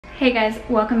Hey guys,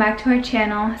 welcome back to our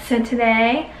channel. So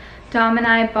today Dom and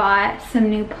I bought some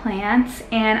new plants,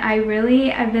 and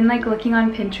I've been like looking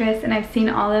on Pinterest and I've seen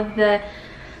all of the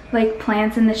like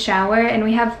plants in the shower, and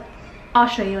I'll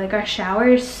show you, like our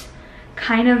shower's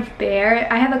kind of bare.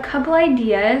 I have a couple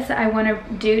ideas I want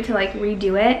to do to like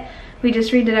redo it. We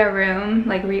just redid our room,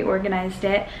 like reorganized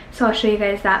it, so I'll show you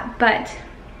guys that. But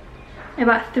I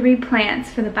bought 3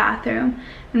 plants for the bathroom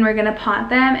and we're gonna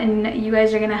pot them, and you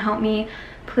guys are gonna help me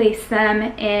place them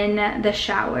in the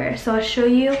shower. So I'll show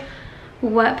you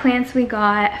what plants we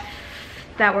got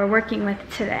that we're working with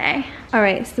today. All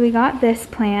right, so we got this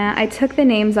plant. I took the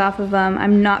names off of them.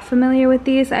 I'm not familiar with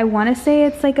these. I want to say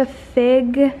it's like a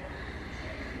fig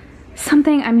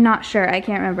something. I'm not sure. I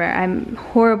can't remember. I'm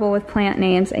horrible with plant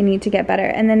names. I need to get better.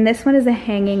 And then this one is a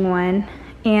hanging one,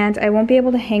 and I won't be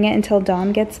able to hang it until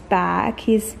Dom gets back.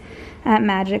 He's at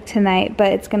Magic tonight,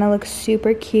 but it's gonna look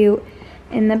super cute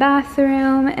in the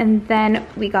bathroom. And then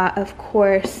we got, of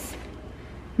course,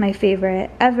 my favorite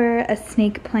ever, a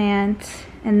snake plant,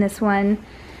 and this one,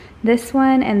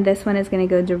 and this one is gonna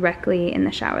go directly in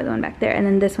the shower, the one back there, and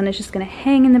then this one is just gonna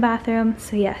hang in the bathroom.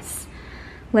 So yes,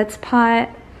 let's pot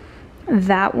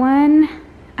that one.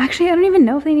 Actually, I don't even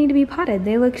know if they need to be potted.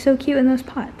 They look so cute in those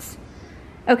pots.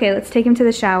 Okay, let's take them to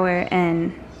the shower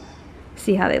and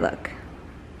see how they look.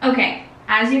 Okay,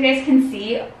 as you guys can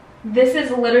see, this is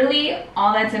literally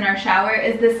all that's in our shower,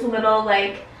 is this little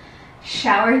like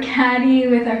shower caddy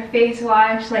with our face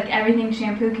wash, like everything,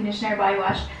 shampoo, conditioner, body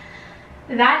wash.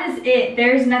 That is it.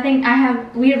 There's nothing.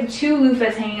 We have 2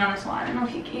 loofahs hanging on this wall. I don't know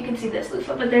if you can see this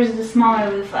loofah, but there's the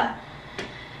smaller loofah.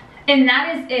 And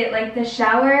that is it. Like, the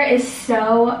shower is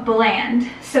so bland.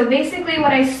 So basically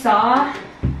what I saw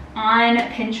on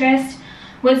Pinterest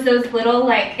was those little,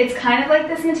 like, it's kind of like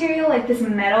this material, like this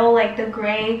metal, like the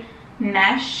gray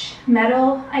mesh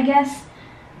metal, I guess,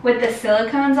 with the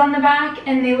silicones on the back,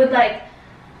 and they would like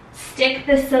stick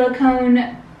the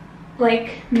silicone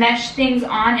like mesh things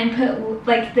on and put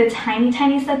like the tiny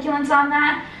succulents on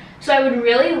that. So I would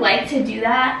really like to do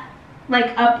that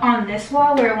like up on this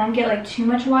wall where it won't get like too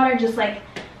much water, just like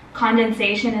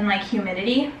condensation and like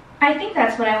humidity. I think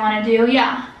that's what I want to do,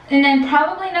 yeah. And then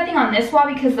probably nothing on this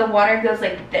wall because the water goes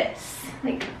like this,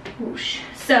 like whoosh.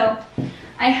 So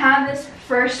I have this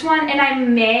first one, and I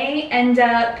may end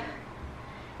up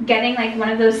getting like one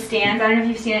of those stands. I don't know if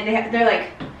you've seen it. They're like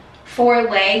 4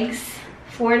 legs,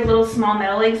 4 little small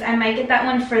metal legs. I might get that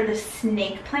one for the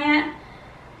snake plant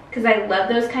because I love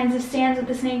those kinds of stands with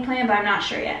the snake plant, but I'm not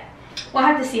sure yet. We'll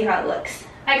have to see how it looks.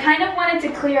 I kind of wanted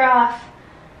to clear off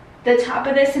the top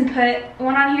of this and put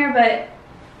one on here, but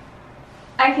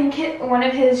I think one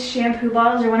of his shampoo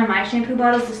bottles or one of my shampoo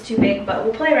bottles is too big, but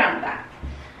we'll play around with that.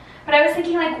 But I was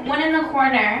thinking like one in the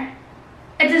corner.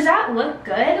 Does that look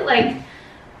good? Like,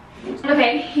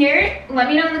 okay, here, let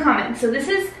me know in the comments. So this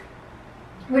is,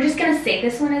 we're just gonna say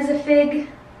this one is a fig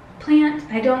plant.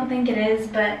 I don't think it is,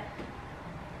 but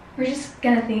we're just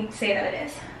gonna say that it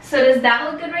is. So does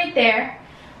that look good right there?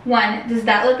 One, does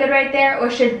that look good right there?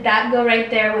 Or should that go right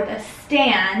there with a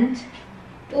stand?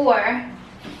 Or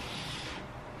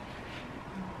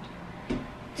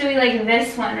do we like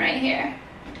this one right here?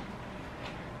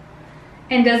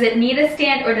 And does it need a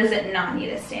stand or does it not need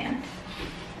a stand?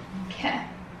 Okay.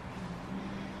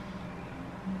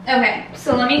 Okay,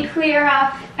 so let me clear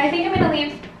off. I think I'm gonna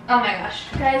leave, oh my gosh,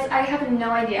 guys, I have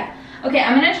no idea. Okay,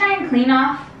 I'm gonna try and clean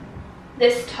off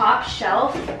this top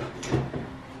shelf.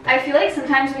 I feel like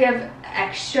sometimes we have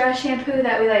extra shampoo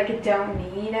that we like don't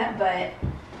need, but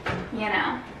you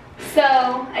know. So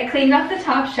I cleaned off the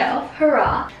top shelf,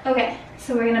 hurrah. Okay,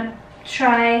 so we're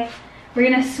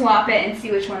gonna swap it and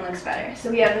see which one looks better. So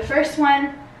we have the first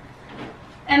one,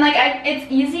 and like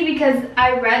it's easy because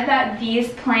I read that these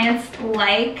plants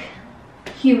like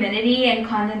humidity and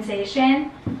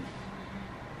condensation,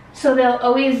 so they'll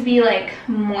always be like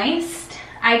moist.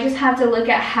 I just have to look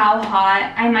at how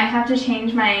hot. I might have to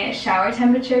change my shower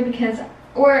temperature because,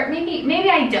 or maybe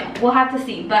I don't. We'll have to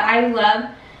see. But I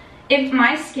love, if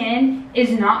my skin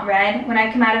is not red when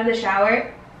I come out of the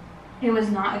shower, it was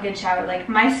not a good shower. Like,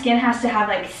 my skin has to have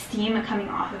like steam coming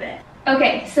off of it.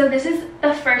 Okay, so this is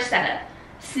the first setup.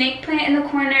 Snake plant in the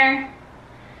corner,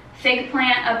 fig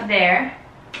plant up there.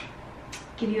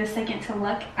 Give you a second to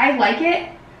look. I like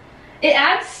it. It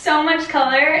adds so much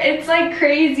color. It's like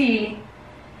crazy.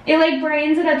 It like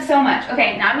brightens it up so much.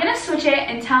 Okay, now I'm gonna switch it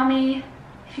and tell me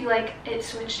if you like it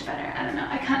switched better. I don't know.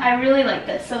 I really like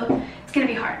this, so it's gonna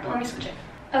be hard, but let me switch it.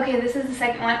 Okay, this is the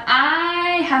second one.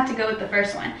 I have to go with the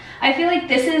first one. I feel like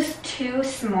this is too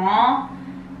small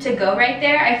to go right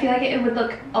there. I feel like it would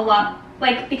look a lot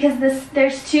like, because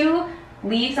there's 2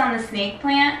 leaves on the snake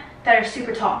plant, that are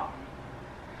super tall.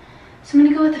 So I'm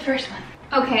gonna go with the first one.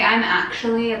 Okay, I'm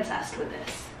actually obsessed with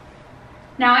this.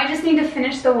 Now I just need to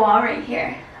finish the wall right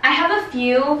here. I have a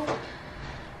few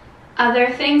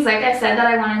other things, like I said, that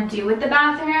I want to do with the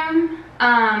bathroom.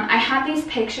 I have these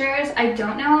pictures. I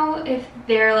don't know if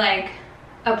they're like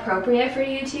appropriate for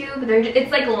YouTube.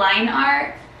 It's like line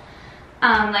art,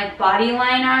 like body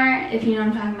line art. If you know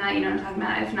what I'm talking about, you know what I'm talking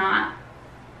about. If not,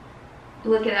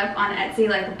 look it up on Etsy,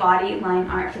 like body line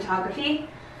art photography.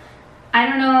 I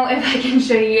don't know if I can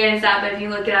show you guys that, but if you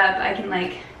look it up, I can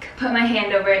like put my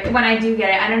hand over it when I do get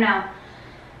it. I don't know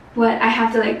what, I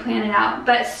have to like plan it out.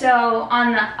 But so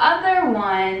on the other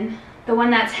one, the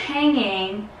one that's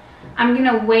hanging, I'm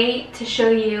gonna wait to show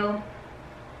you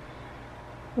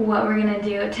what we're gonna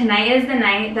do. Tonight is the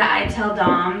night that I tell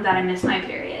Dom that I missed my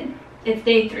period. It's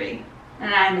day 3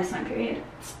 and I missed my period.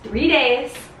 It's 3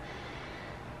 days.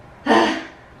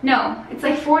 No, it's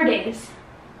like 4 days.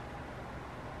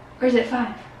 Or is it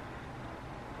 5?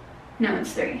 No,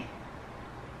 it's 3.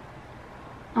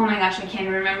 Oh my gosh, I can't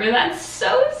even remember. That's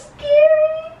so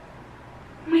scary.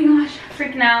 Oh my gosh,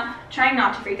 freaking out. Trying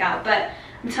not to freak out, but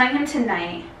I'm telling him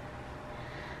tonight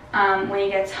when he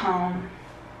gets home.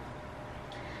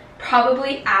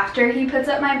 Probably after he puts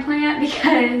up my plant,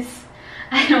 because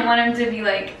I don't want him to be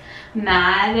like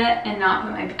mad and not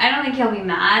put my, I don't think he'll be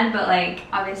mad, but like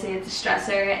obviously it's a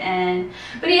stressor.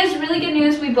 But he has really good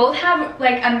news. We both have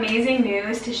like amazing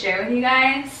news to share with you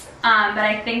guys, but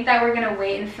I think that we're gonna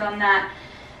wait and film that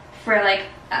for like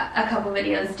a couple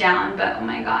videos down. But oh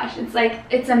my gosh, it's like,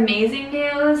 it's amazing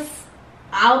news.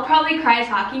 I'll probably cry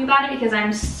talking about it because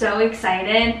I'm so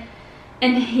excited,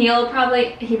 and he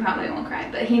probably won't cry,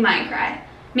 but he might cry.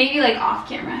 Maybe like off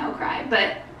camera he'll cry.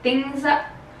 But things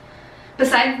that,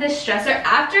 besides this stressor,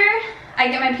 after I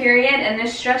get my period and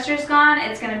this stressor's gone,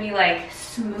 it's gonna be like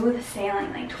smooth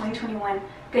sailing, like 2021,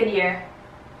 good year,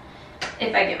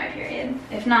 if I get my period.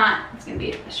 If not, it's gonna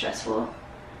be a stressful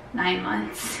 9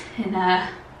 months, and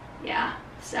yeah,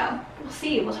 so we'll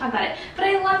see, we'll talk about it. But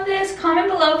I love this. Comment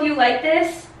below if you like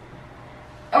this,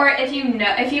 or if you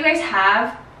know, if you guys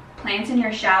have plants in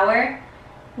your shower,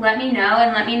 let me know,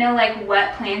 and let me know like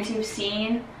what plants you've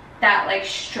seen that like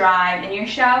strive in your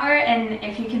shower, and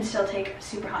if you can still take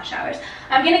super hot showers.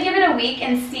 I'm gonna give it a week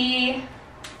and see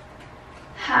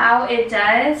how it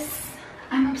does.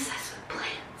 I'm obsessed with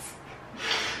plants.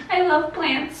 I love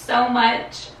plants so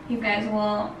much. You guys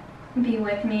will be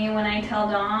with me when I tell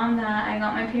Dom that I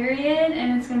got my period,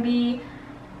 and it's gonna be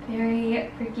very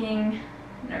freaking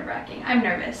nerve-wracking. I'm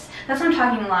nervous. That's why I'm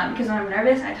talking a lot, because when I'm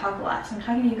nervous, I talk a lot. So I'm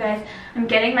talking to you guys. I'm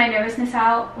getting my nervousness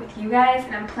out with you guys,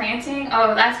 and I'm planting.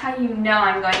 Oh, that's how you know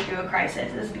I'm going through a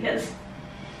crisis, is because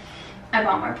I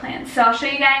bought more plants. So I'll show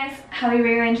you guys how we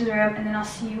rearrange the room, and then I'll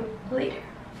see you later.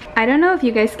 I don't know if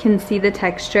you guys can see the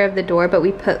texture of the door, but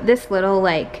we put this little,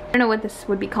 like, I don't know what this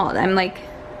would be called. I'm like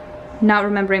not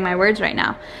remembering my words right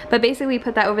now. But basically we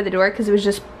put that over the door because it was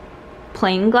just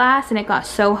plain glass and it got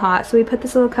so hot. So we put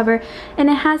this little cover, and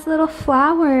it has little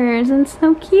flowers and it's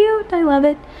so cute. I love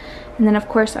it. And then of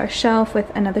course our shelf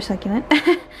with another succulent.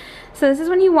 So this is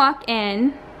when you walk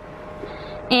in.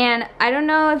 And I don't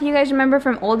know if you guys remember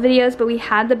from old videos, but we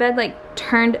had the bed like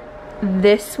turned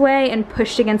this way and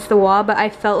pushed against the wall, but I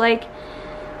felt like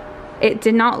it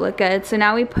did not look good. So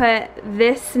now we put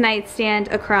this nightstand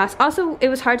across. Also, it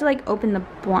was hard to like open the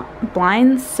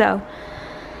blinds, so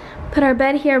put our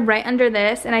bed here right under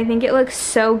this, and I think it looks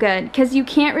so good because you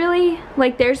can't really,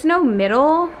 like, there's no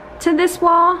middle to this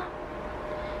wall.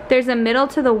 There's a middle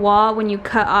to the wall when you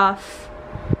cut off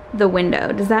the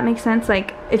window. Does that make sense?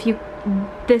 Like, if you,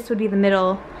 this would be the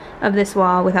middle of this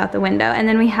wall without the window. And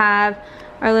then we have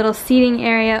our little seating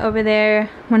area over there.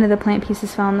 One of the plant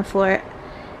pieces fell on the floor.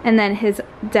 And then his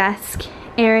desk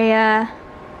area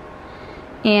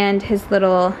and his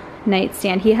little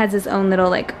nightstand. He has his own little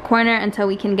like corner until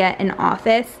we can get an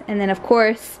office. And then of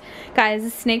course, guys,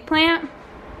 this snake plant,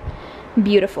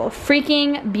 beautiful,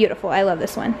 freaking beautiful. I love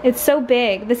this one. It's so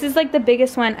big. This is like the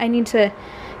biggest one. I need to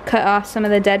cut off some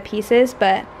of the dead pieces,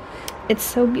 but it's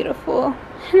so beautiful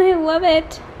and I love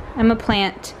it. I'm a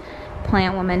plant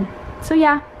woman. So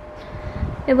yeah,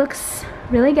 it looks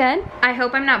really good. I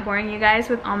hope I'm not boring you guys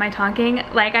with all my talking.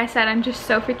 Like I said, I'm just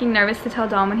so freaking nervous to tell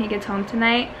Dom when he gets home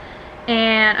tonight.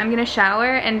 And I'm gonna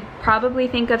shower and probably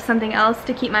think of something else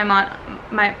to keep my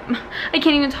I can't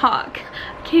even talk.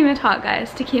 I can't even talk,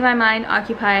 guys. To keep my mind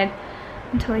occupied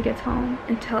until he gets home,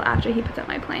 until after he puts up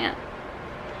my plant.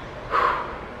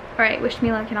 Alright, wish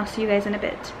me luck, and I'll see you guys in a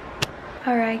bit.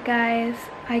 Alright guys,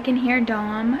 I can hear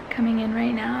Dom coming in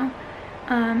right now.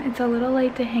 It's a little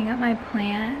late to hang up my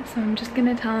plant, so I'm just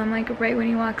gonna tell him like right when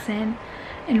he walks in.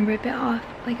 and rip it off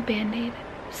like a band-aid.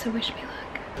 So wish me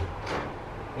luck.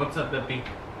 What's up, Bippy?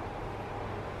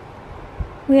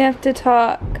 We have to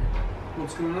talk.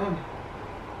 What's going on?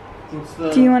 What's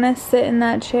the... Do you want to sit in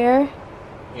that chair?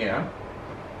 Yeah.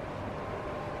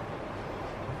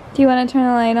 Do you want to turn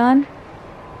the light on?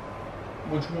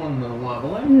 Which one? The lava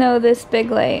light? No, this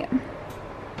big light.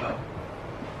 Oh.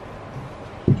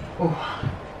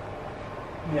 Oh.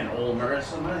 Man, old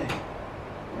Marissa, my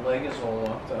leg is all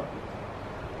locked up.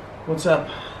 What's up?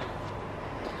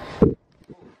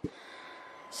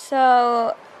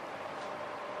 So,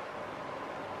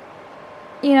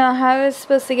 you know how I was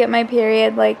supposed to get my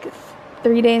period like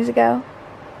 3 days ago?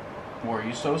 Were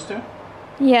you supposed to?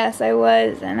 Yes, I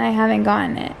was, and I haven't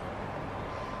gotten it.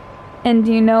 And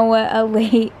do you know what a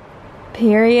late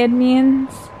period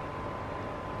means?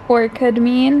 Or could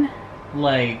mean?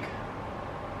 Like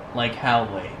how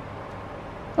late?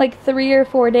 Like 3 or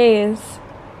 4 days.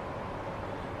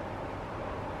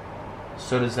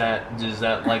 So does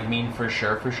that like mean for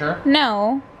sure?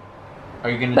 No. Are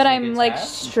you gonna? But take I'm a like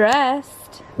test?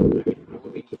 stressed. I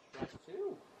would be stressed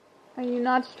too. Are you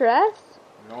not stressed?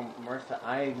 No, Marissa,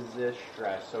 I exist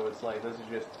stressed, so it's like this is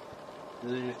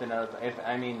just another.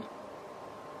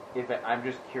 I'm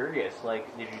just curious.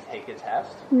 Like, did you take a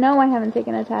test? No, I haven't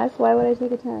taken a test. Why would I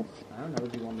take a test? I don't know.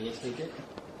 Do you want me to take it?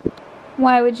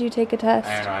 Why would you take a test?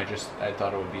 I don't know. I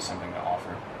thought it would be something to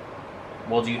offer.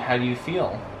 Well, how do you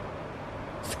feel?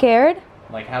 Scared?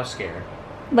 Like, how scared?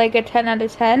 Like a 10 out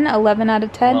of 10? 11 out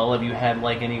of 10? Well, have you had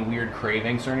like any weird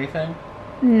cravings or anything?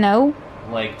 No.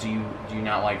 Like, do you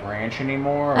not like ranch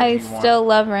anymore? Or I still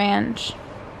love ranch.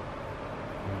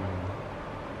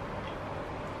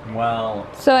 Well...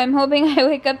 So I'm hoping I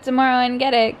wake up tomorrow and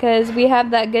get it, because we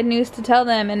have that good news to tell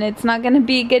them, and it's not going to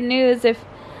be good news if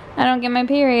I don't get my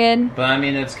period. But I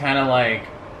mean, it's kind of like...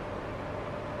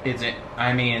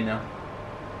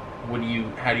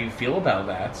 how do you feel about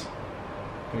that?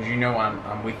 Because you know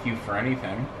I'm with you for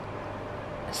anything.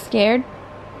 Scared?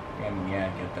 Yeah,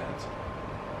 I get that.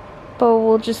 But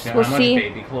we'll see. How much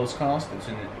baby clothes cost?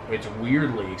 It's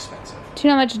weirdly expensive. Do you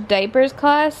know how much diapers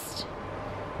cost?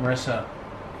 Marissa,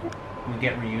 we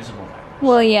get reusable diapers.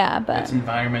 Well, yeah, but... It's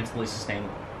environmentally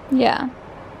sustainable. Yeah.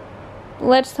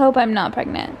 Let's hope I'm not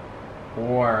pregnant.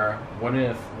 Or, what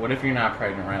if you're not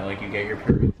pregnant, right? Like, you get your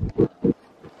period tomorrow,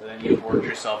 but then you've worked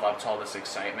yourself up to all this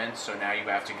excitement, so now you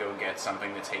have to go get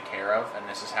something to take care of, and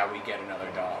this is how we get another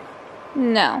dog.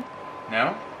 No.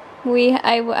 No?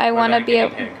 I want to be a...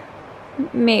 pig?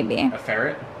 Maybe. A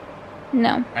ferret?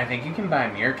 No. I think you can buy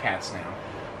meerkats now.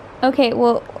 Okay,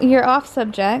 well, you're off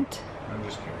subject. I'm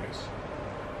just curious.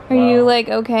 Are you, like,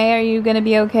 okay? Are you gonna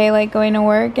be okay, like, going to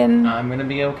work and... I'm gonna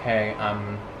be okay.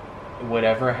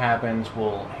 Whatever happens,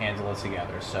 we'll handle it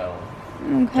together, so...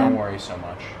 Okay. Don't worry so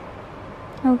much.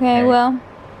 Okay, well...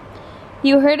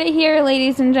 You heard it here,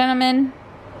 ladies and gentlemen.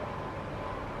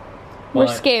 We're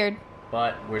scared.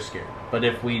 But we're scared. But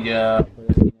if we, if whatever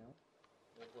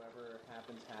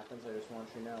happens, I just want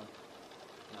you to know.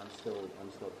 I'm still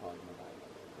calling you about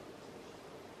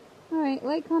it. Alright,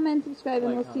 like, comment, subscribe,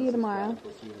 and we'll see you tomorrow.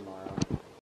 We'll see you tomorrow.